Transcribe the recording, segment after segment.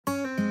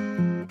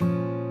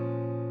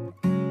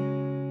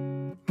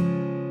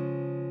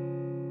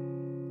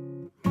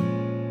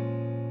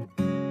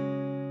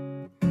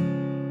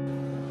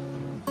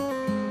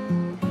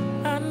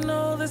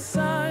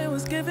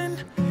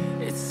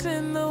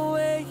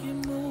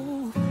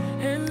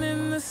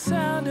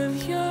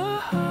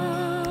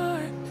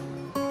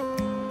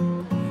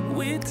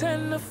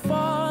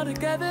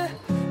together,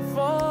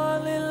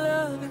 fall in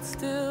love, and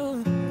still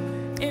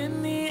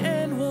in the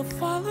end we'll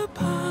fall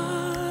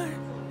apart.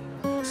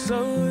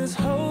 So it's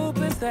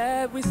hopeless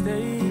that we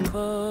stay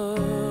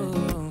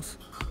close,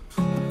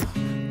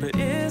 but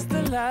it's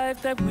the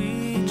life that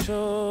we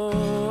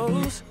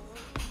chose.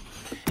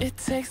 It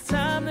takes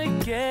time to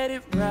get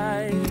it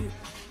right,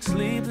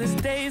 sleepless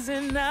days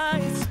and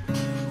nights.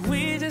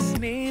 We just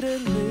need a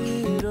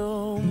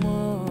little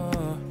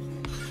more,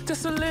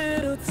 just a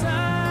little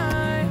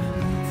time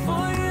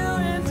for you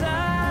and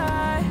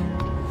I.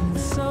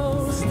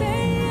 So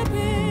stay a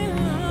bit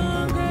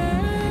longer,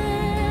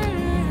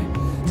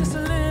 just a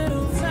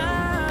little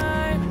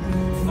time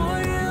for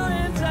you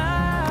and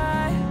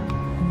I,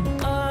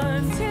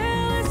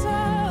 until it's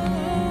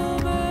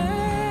over.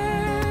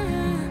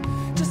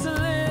 Just a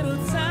little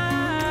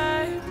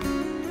time.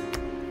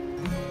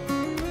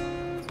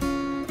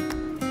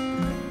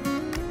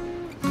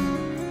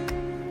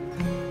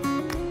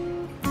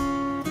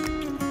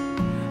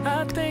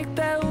 I think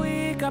that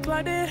we got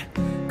blinded,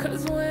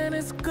 'cause when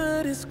it's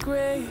good it's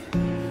great,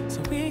 so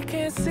we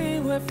can't see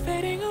we're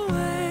fading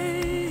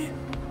away.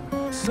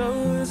 So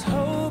it's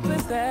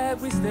hopeless that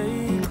we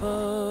stay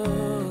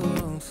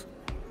close,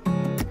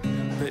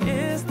 but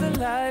it's the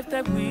life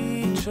that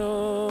we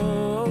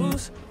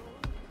chose.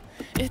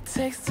 It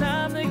takes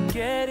time to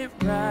get it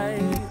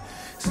right,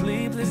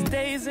 sleepless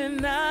days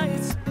and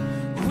nights.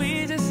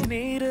 We just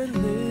need a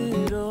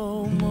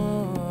little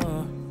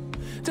more,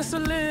 just a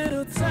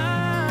little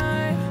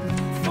time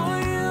for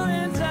you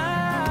and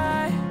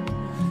I.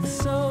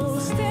 So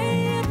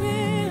stay a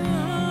bit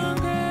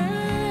longer,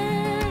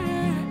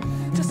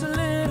 just a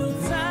little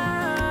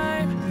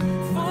time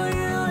for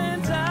you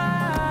and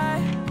I,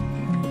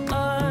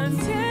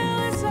 until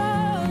it's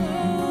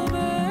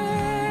over.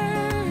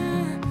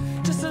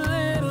 Just a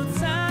little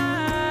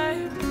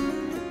time.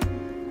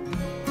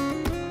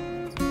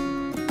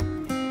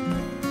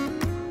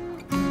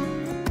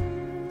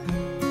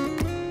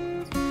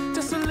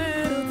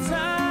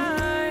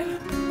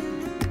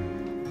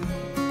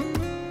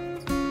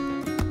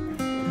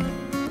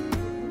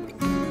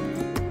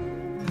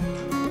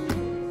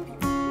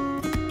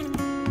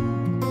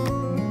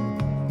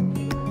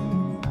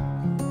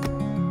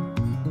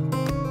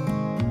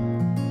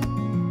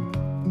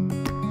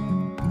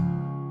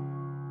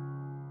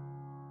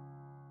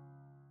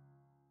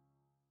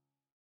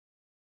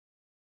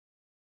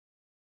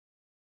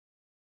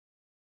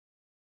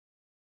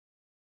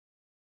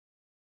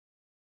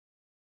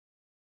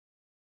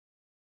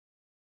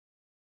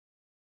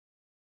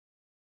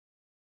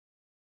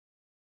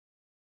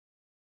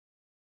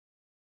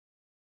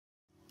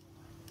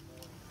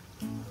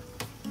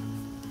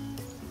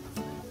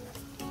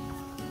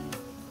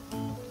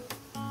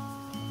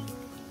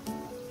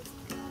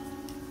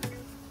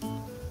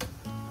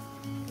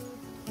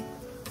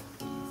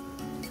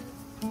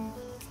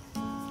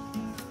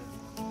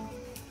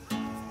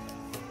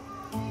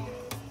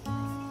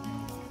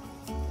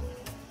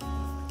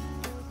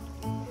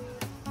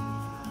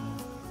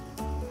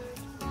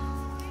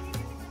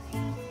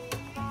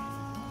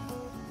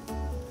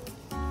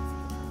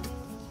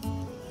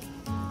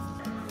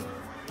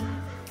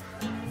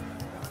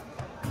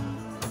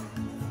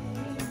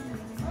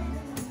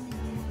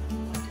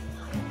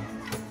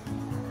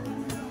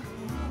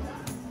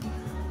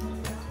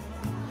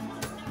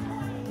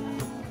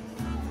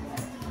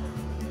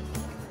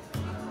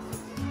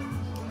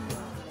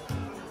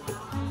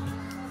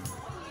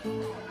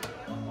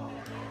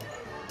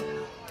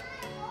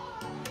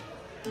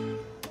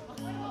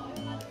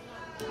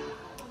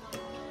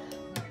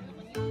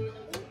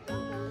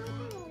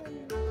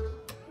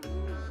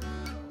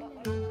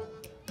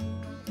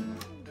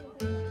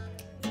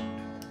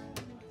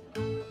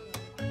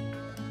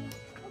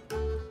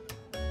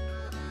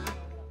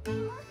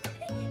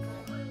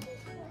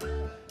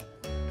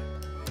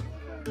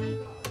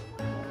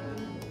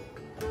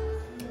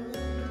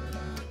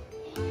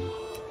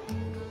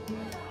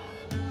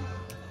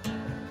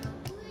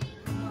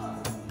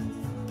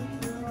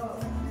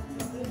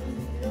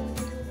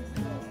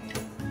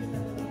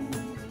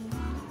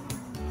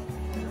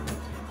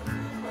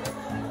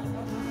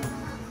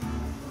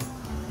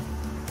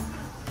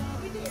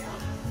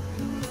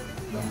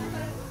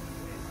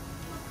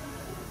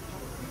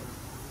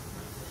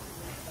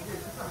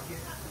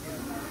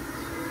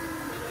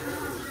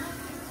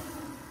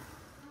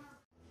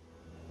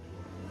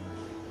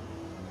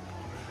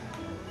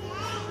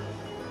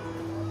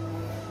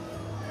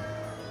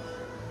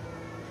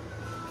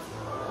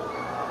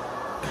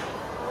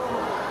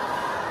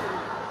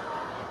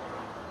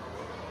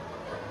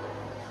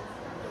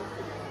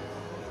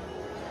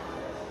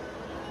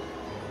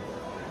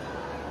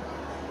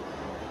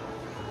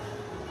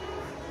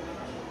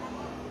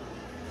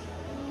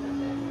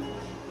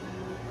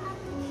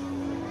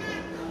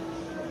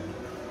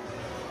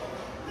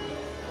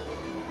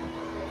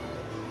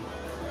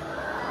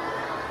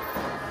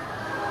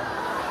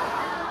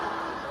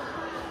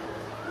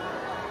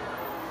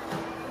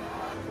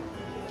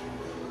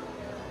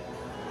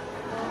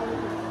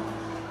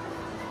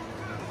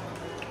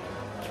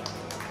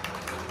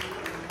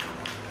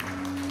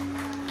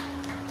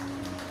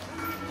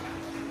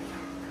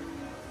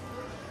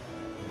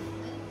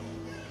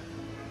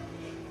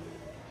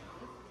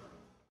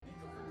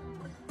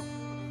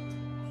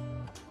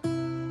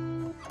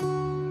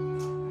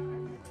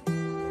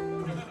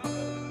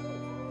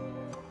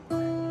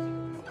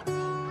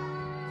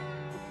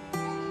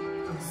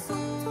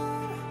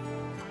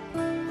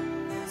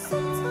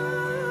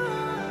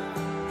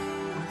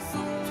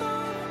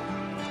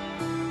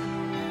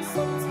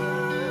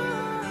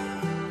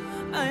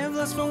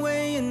 lost my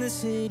way in the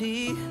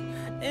city,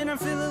 and I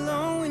feel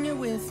alone when you're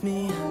with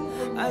me.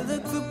 I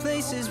look for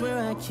places where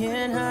I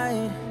can't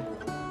hide.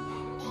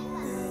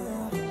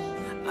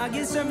 I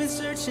guess I've been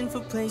searching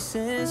for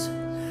places,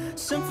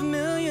 some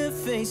familiar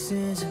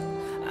faces.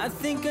 I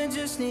think I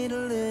just need a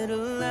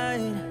little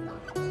light.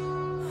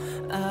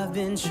 I've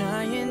been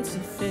trying to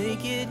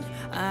fake it,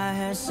 I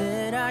have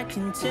said I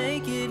can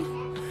take it,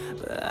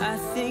 but I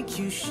think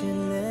you should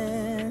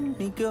let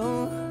me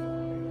go.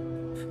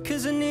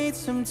 Cause I need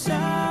some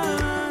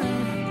time.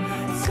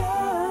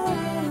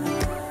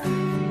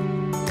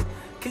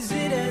 Cause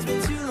it has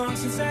been too long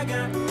since I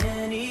got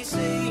any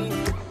sleep.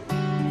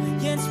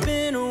 Yeah, it's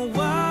been a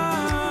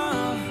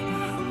while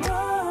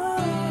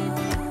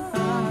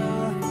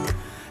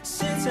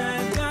since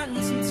I've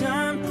gotten some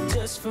time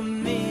just for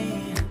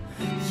me.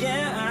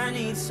 Yeah, I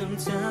need some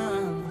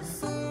time.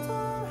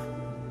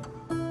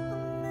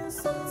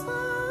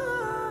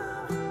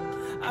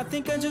 I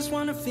think I just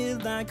wanna feel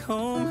like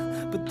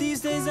home, but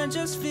these days I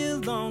just feel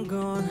long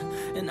gone,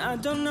 and I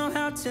don't know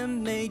how to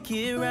make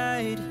it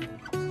right.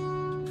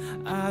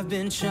 I've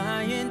been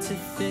trying to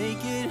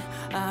fake it,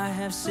 I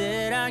have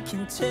said I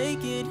can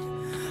take it,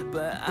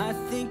 but I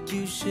think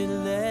you should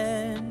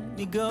let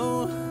me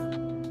go.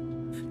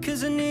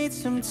 Cause I need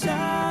some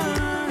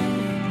time.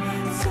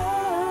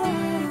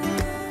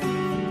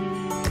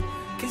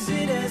 Cause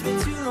it has been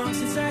too long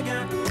since I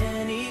got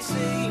any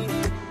sleep.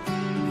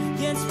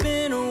 Yeah, it's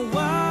been a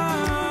while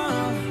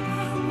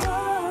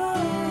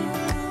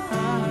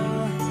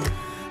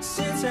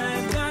since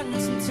I've gotten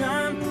some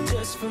time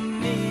just for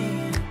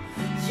me.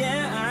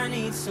 Yeah, I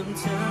need some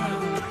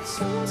time.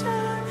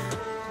 Sometime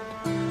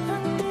I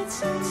need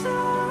some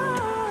time.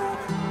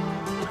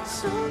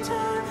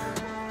 Sometime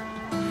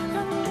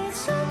I need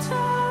some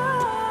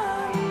time.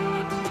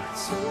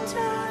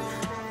 Sometime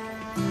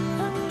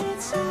I need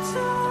some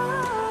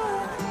time.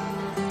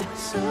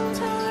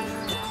 Sometime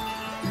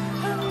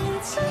I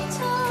need some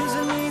time. Cause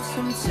I need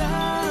some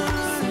time.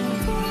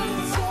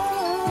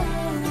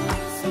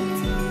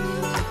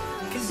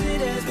 Cause it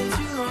has been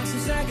too long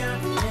since I got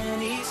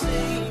any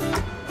sleep.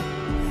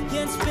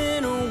 Yeah, it's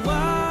been a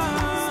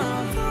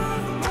while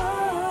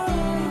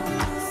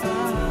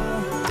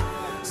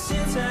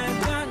since I've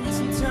gotten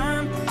some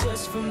time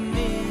just for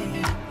me.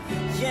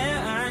 Yeah,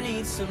 I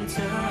need some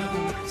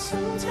time.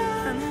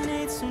 Sometime I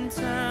need some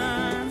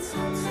time.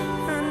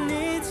 I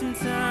need some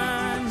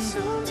time.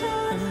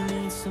 I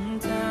need some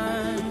time.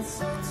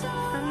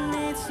 I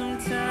need some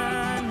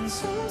time.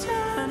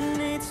 I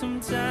need some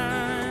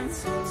time.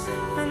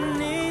 I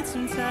need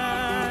some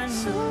time.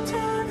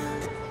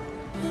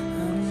 I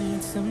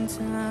need some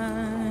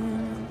time.